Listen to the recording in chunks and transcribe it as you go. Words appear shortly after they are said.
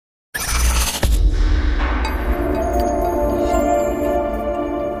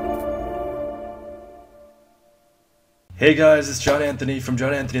Hey guys, it's John Anthony from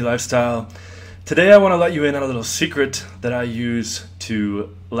John Anthony Lifestyle. Today I want to let you in on a little secret that I use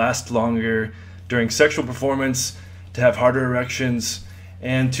to last longer during sexual performance, to have harder erections,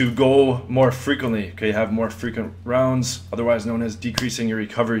 and to go more frequently, okay, have more frequent rounds, otherwise known as decreasing your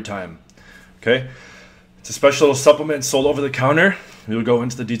recovery time, okay? It's a special little supplement sold over the counter. We will go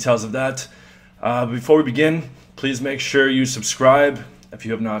into the details of that. Before we begin, please make sure you subscribe if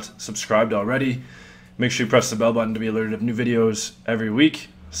you have not subscribed already. Make sure you press the bell button to be alerted of new videos every week,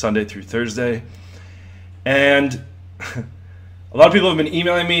 Sunday through Thursday. And a lot of people have been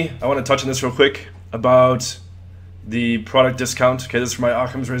emailing me. I want to touch on this real quick about the product discount. Okay, this is for my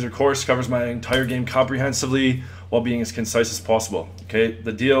Occam's Razor course. Covers my entire game comprehensively while being as concise as possible. Okay,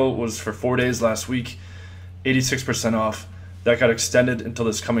 the deal was for 4 days last week, 86% off. That got extended until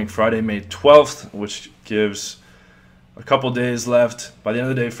this coming Friday, May 12th, which gives a couple days left. By the end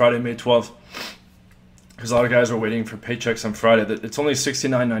of the day, Friday, May 12th, because a lot of guys are waiting for paychecks on Friday. It's only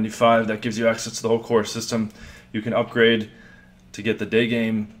 $69.95. That gives you access to the whole course system. You can upgrade to get the day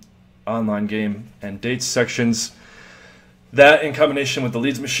game, online game, and dates sections. That, in combination with the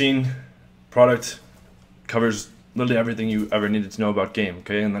leads machine product, covers literally everything you ever needed to know about game.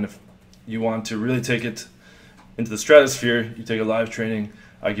 Okay, and then if you want to really take it into the stratosphere, you take a live training.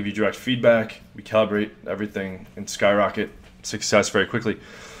 I give you direct feedback. We calibrate everything and skyrocket success very quickly.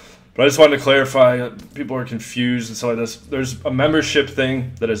 But I just wanted to clarify, people are confused and stuff like this. There's a membership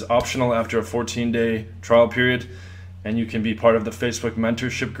thing that is optional after a 14-day trial period, and you can be part of the Facebook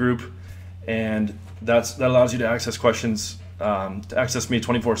mentorship group, and that allows you to access questions, to access me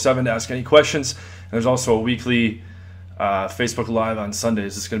 24/7 to ask any questions. And there's also a weekly Facebook Live on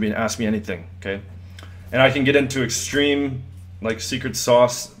Sundays. It's going to be an Ask Me Anything, okay? And I can get into extreme, like secret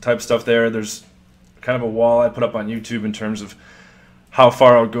sauce type stuff there. There's kind of a wall I put up on YouTube in terms of how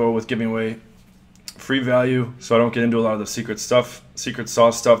far I'll go with giving away free value, so I don't get into a lot of the secret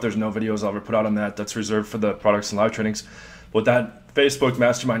sauce stuff. There's no videos I'll ever put out on that. That's reserved for the products and live trainings. But that Facebook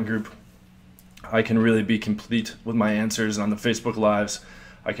mastermind group, I can really be complete with my answers. And on the Facebook Lives,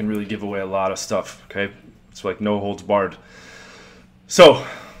 I can really give away a lot of stuff, okay? It's like no holds barred. So,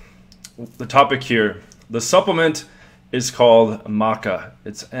 the topic here, the supplement is called Maca.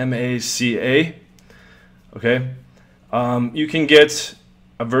 It's M-A-C-A, okay? You can get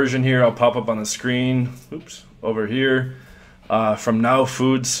a version here, I'll pop up on the screen, oops, over here, from Now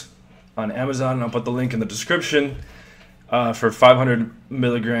Foods on Amazon, and I'll put the link in the description, for 500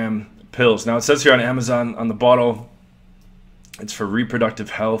 milligram pills. Now it says here on Amazon, on the bottle, it's for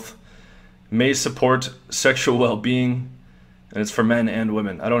reproductive health, may support sexual well-being, and it's for men and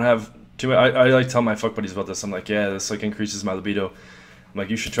women. I don't have too much, I like tell my fuck buddies about this. I'm like, yeah, this like increases my libido. I'm like,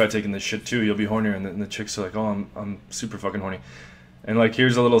 you should try taking this shit too. You'll be hornier. And the chicks are like, oh, I'm super fucking horny. And like,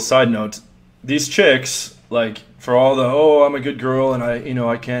 here's a little side note. These chicks, like, for all the, oh, I'm a good girl and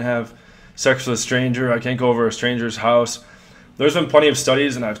I can't have sex with a stranger. I can't go over a stranger's house. There's been plenty of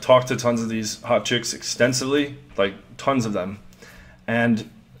studies, and I've talked to tons of these hot chicks extensively, like tons of them. And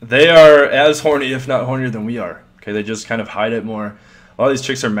they are as horny, if not hornier than we are. Okay, they just kind of hide it more. A lot of these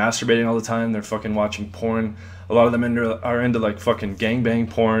chicks are masturbating all the time. They're fucking watching porn. A lot of them are into like fucking gangbang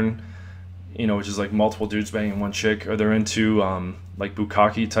porn, you know, which is like multiple dudes banging one chick, or they're into like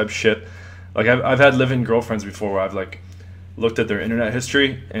bukkake type shit. Like I've had live-in girlfriends before where I've like looked at their internet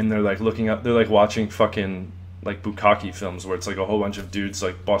history, and they're like they're like watching fucking like bukkake films where it's like a whole bunch of dudes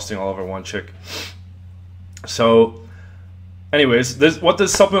like busting all over one chick. So anyways, what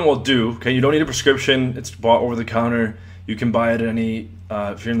this supplement will do, okay, you don't need a prescription. It's bought over the counter. You can buy it at any,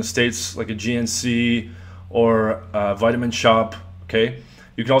 if you're in the States, like a GNC or a Vitamin Shop, okay?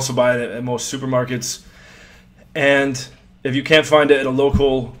 You can also buy it at most supermarkets. And if you can't find it at a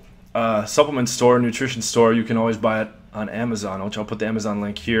local supplement store, nutrition store, you can always buy it on Amazon, which I'll put the Amazon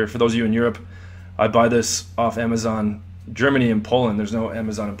link here. For those of you in Europe, I buy this off Amazon Germany and Poland. There's no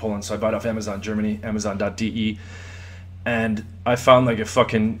Amazon in Poland, so I buy it off Amazon Germany, amazon.de. And I found like a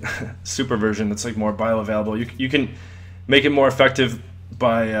fucking super version that's like more bioavailable. You can make it more effective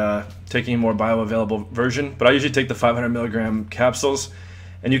by taking a more bioavailable version, but I usually take the 500 milligram capsules,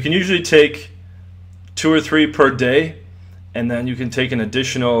 and you can usually take 2 or 3 per day, and then you can take an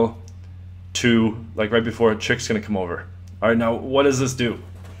additional 2 like right before a chick's gonna come over. All right, now what does this do?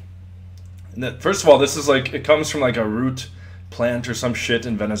 First of all, this is like, it comes from like a root plant or some shit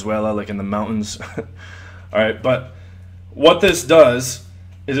in Venezuela, like in the mountains. All right, but what this does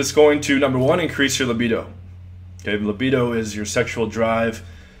is it's going to, number one, increase your libido. Okay, libido is your sexual drive,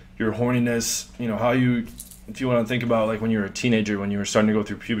 your horniness, you know, how you, if you want to think about like when you were a teenager, when you were starting to go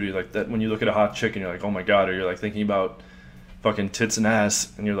through puberty, like that, when you look at a hot chick and you're like, oh my God, or you're like thinking about fucking tits and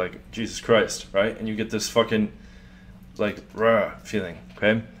ass, and you're like, Jesus Christ, right? And you get this fucking like rah feeling.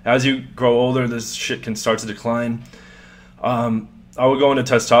 Okay, as you grow older, this shit can start to decline. I will go into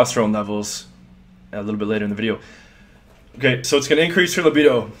testosterone levels a little bit later in the video. Okay, so it's going to increase your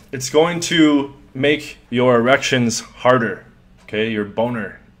libido. It's going to make your erections harder. Okay, your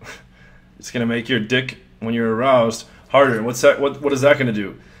boner. It's going to make your dick, when you're aroused, harder. What's that? What is that going to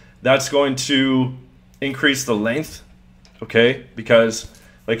do? That's going to increase the length. Okay, because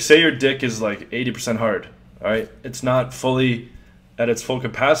like say your dick is like 80% hard. All right, it's not fully at its full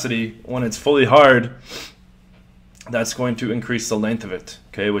capacity. When it's fully hard, that's going to increase the length of it.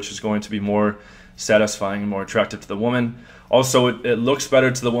 Okay, which is going to be more satisfying and more attractive to the woman. Also, it looks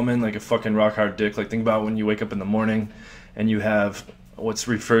better to the woman, like a fucking rock hard dick. Like think about when you wake up in the morning and you have what's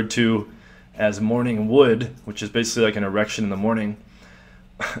referred to as morning wood, which is basically like an erection in the morning.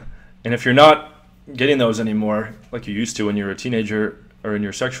 And if you're not getting those anymore like you used to when you were a teenager or in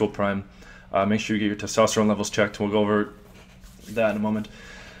your sexual prime, make sure you get your testosterone levels checked. We'll go over that in a moment.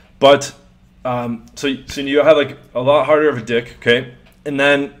 But so you have like a lot harder of a dick, okay? And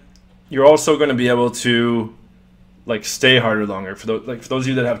then you're also going to be able to like stay harder longer. For those of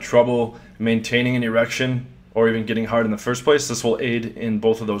you that have trouble maintaining an erection or even getting hard in the first place, this will aid in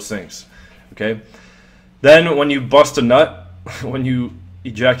both of those things. Okay. Then when you bust a nut, when you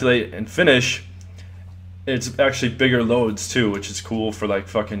ejaculate and finish, it's actually bigger loads too, which is cool for like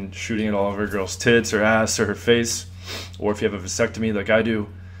fucking shooting it all over a girl's tits or ass or her face, or if you have a vasectomy like I do,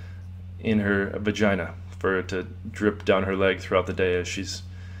 in her vagina, for it to drip down her leg throughout the day as she's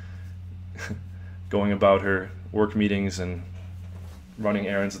going about her work meetings and running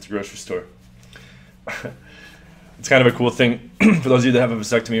errands at the grocery store. It's kind of a cool thing. For those of you that have a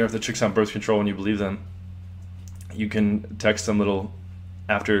vasectomy, or if the chick's on birth control and you believe them, you can text them little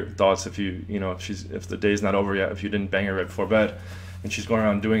afterthoughts if if the day's not over yet, if you didn't bang her right before bed and she's going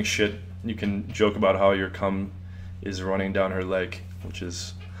around doing shit, you can joke about how your cum is running down her leg, which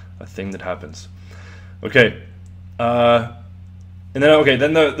is a thing that happens. Okay. And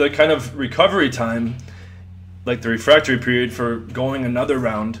then the kind of recovery time, like the refractory period for going another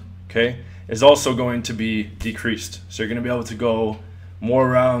round, okay, is also going to be decreased. So you're going to be able to go more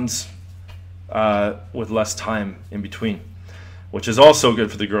rounds with less time in between, which is also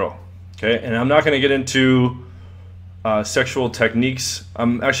good for the girl. Okay, and I'm not going to get into sexual techniques.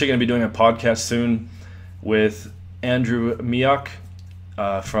 I'm actually going to be doing a podcast soon with Andrew Miak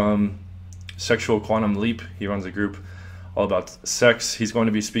from Sexual Quantum Leap. He runs a group all about sex. He's going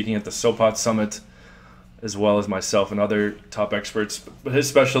to be speaking at the SOPOT Summit, as well as myself and other top experts. But his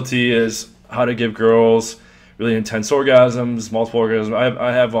specialty is how to give girls really intense orgasms, multiple orgasms.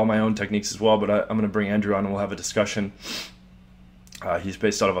 I have all my own techniques as well, but I'm going to bring Andrew on and we'll have a discussion. He's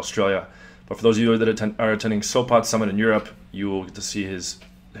based out of Australia. But for those of you that are attending SOPOT Summit in Europe, you will get to see his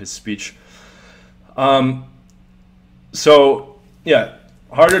speech. So, yeah,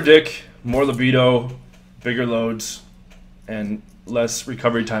 harder dick, more libido, bigger loads, and less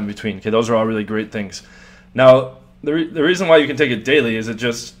recovery time between. Okay, those are all really great things. Now, the reason why you can take it daily is it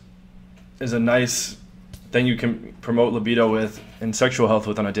just is a nice thing you can promote libido with and sexual health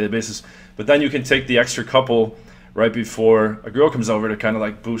with on a daily basis. But then you can take the extra couple right before a girl comes over to kind of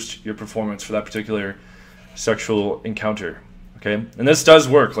like boost your performance for that particular sexual encounter. Okay, and this does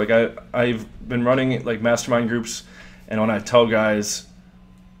work. Like I've been running like mastermind groups, and when I tell guys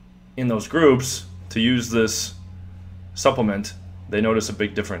in those groups to use this supplement, they notice a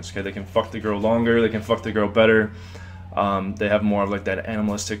big difference. Okay, they can fuck the girl longer, they can fuck the girl better. They have more of like that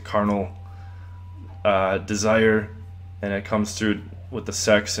animalistic, carnal desire, and it comes through with the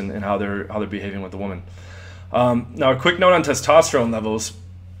sex and how they're behaving with the woman. Now, a quick note on testosterone levels.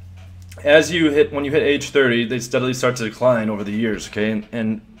 When you hit age 30, they steadily start to decline over the years. Okay,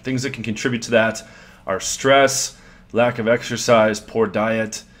 and things that can contribute to that are stress, lack of exercise, poor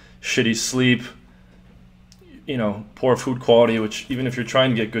diet, shitty sleep, poor food quality, which even if you're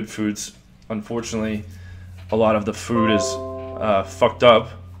trying to get good foods, unfortunately, a lot of the food is fucked up,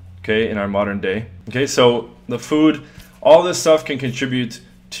 okay, in our modern day. Okay, so the food, all this stuff can contribute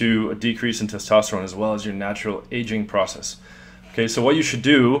to a decrease in testosterone as well as your natural aging process. Okay, so what you should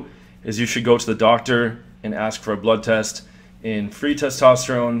do is you should go to the doctor and ask for a blood test in free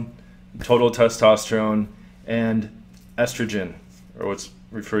testosterone, total testosterone, and estrogen, or what's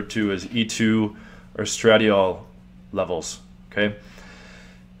referred to as E2 or estradiol levels. Okay,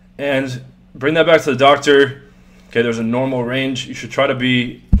 and bring that back to the doctor. Okay, there's a normal range. You should try to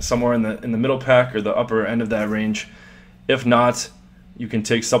be somewhere in the middle pack or the upper end of that range. If not, you can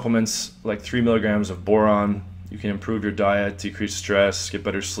take supplements like 3 milligrams of boron. You can improve your diet, decrease stress, get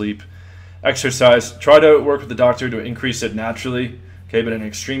better sleep, exercise. Try to work with the doctor to increase it naturally. Okay, but in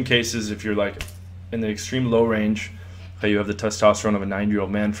extreme cases, if you're like in the extreme low range, Okay, you have the testosterone of a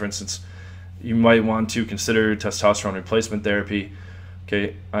 90-year-old man, for instance. You might want to consider testosterone replacement therapy.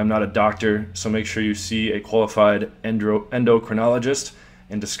 Okay, I'm not a doctor, so make sure you see a qualified endocrinologist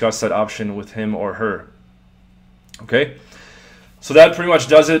and discuss that option with him or her. Okay, so that pretty much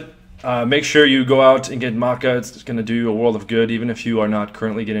does it. Make sure you go out and get maca. It's going to do you a world of good. Even if you are not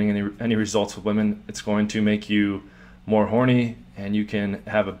currently getting any results with women, it's going to make you more horny, and you can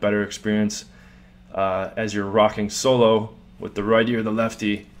have a better experience as you're rocking solo with the righty or the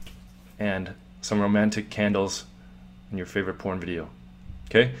lefty and some romantic candles in your favorite porn video.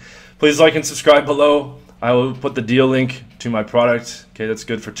 Okay, please like and subscribe below. I will put the deal link to my product. Okay, that's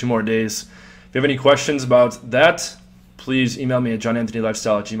good for 2 more days. If you have any questions about that, please email me at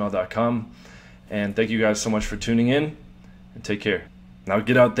johnanthonylifestyle@gmail.com. And thank you guys so much for tuning in, and take care. Now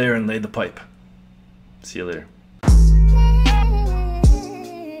get out there and lay the pipe. See you later.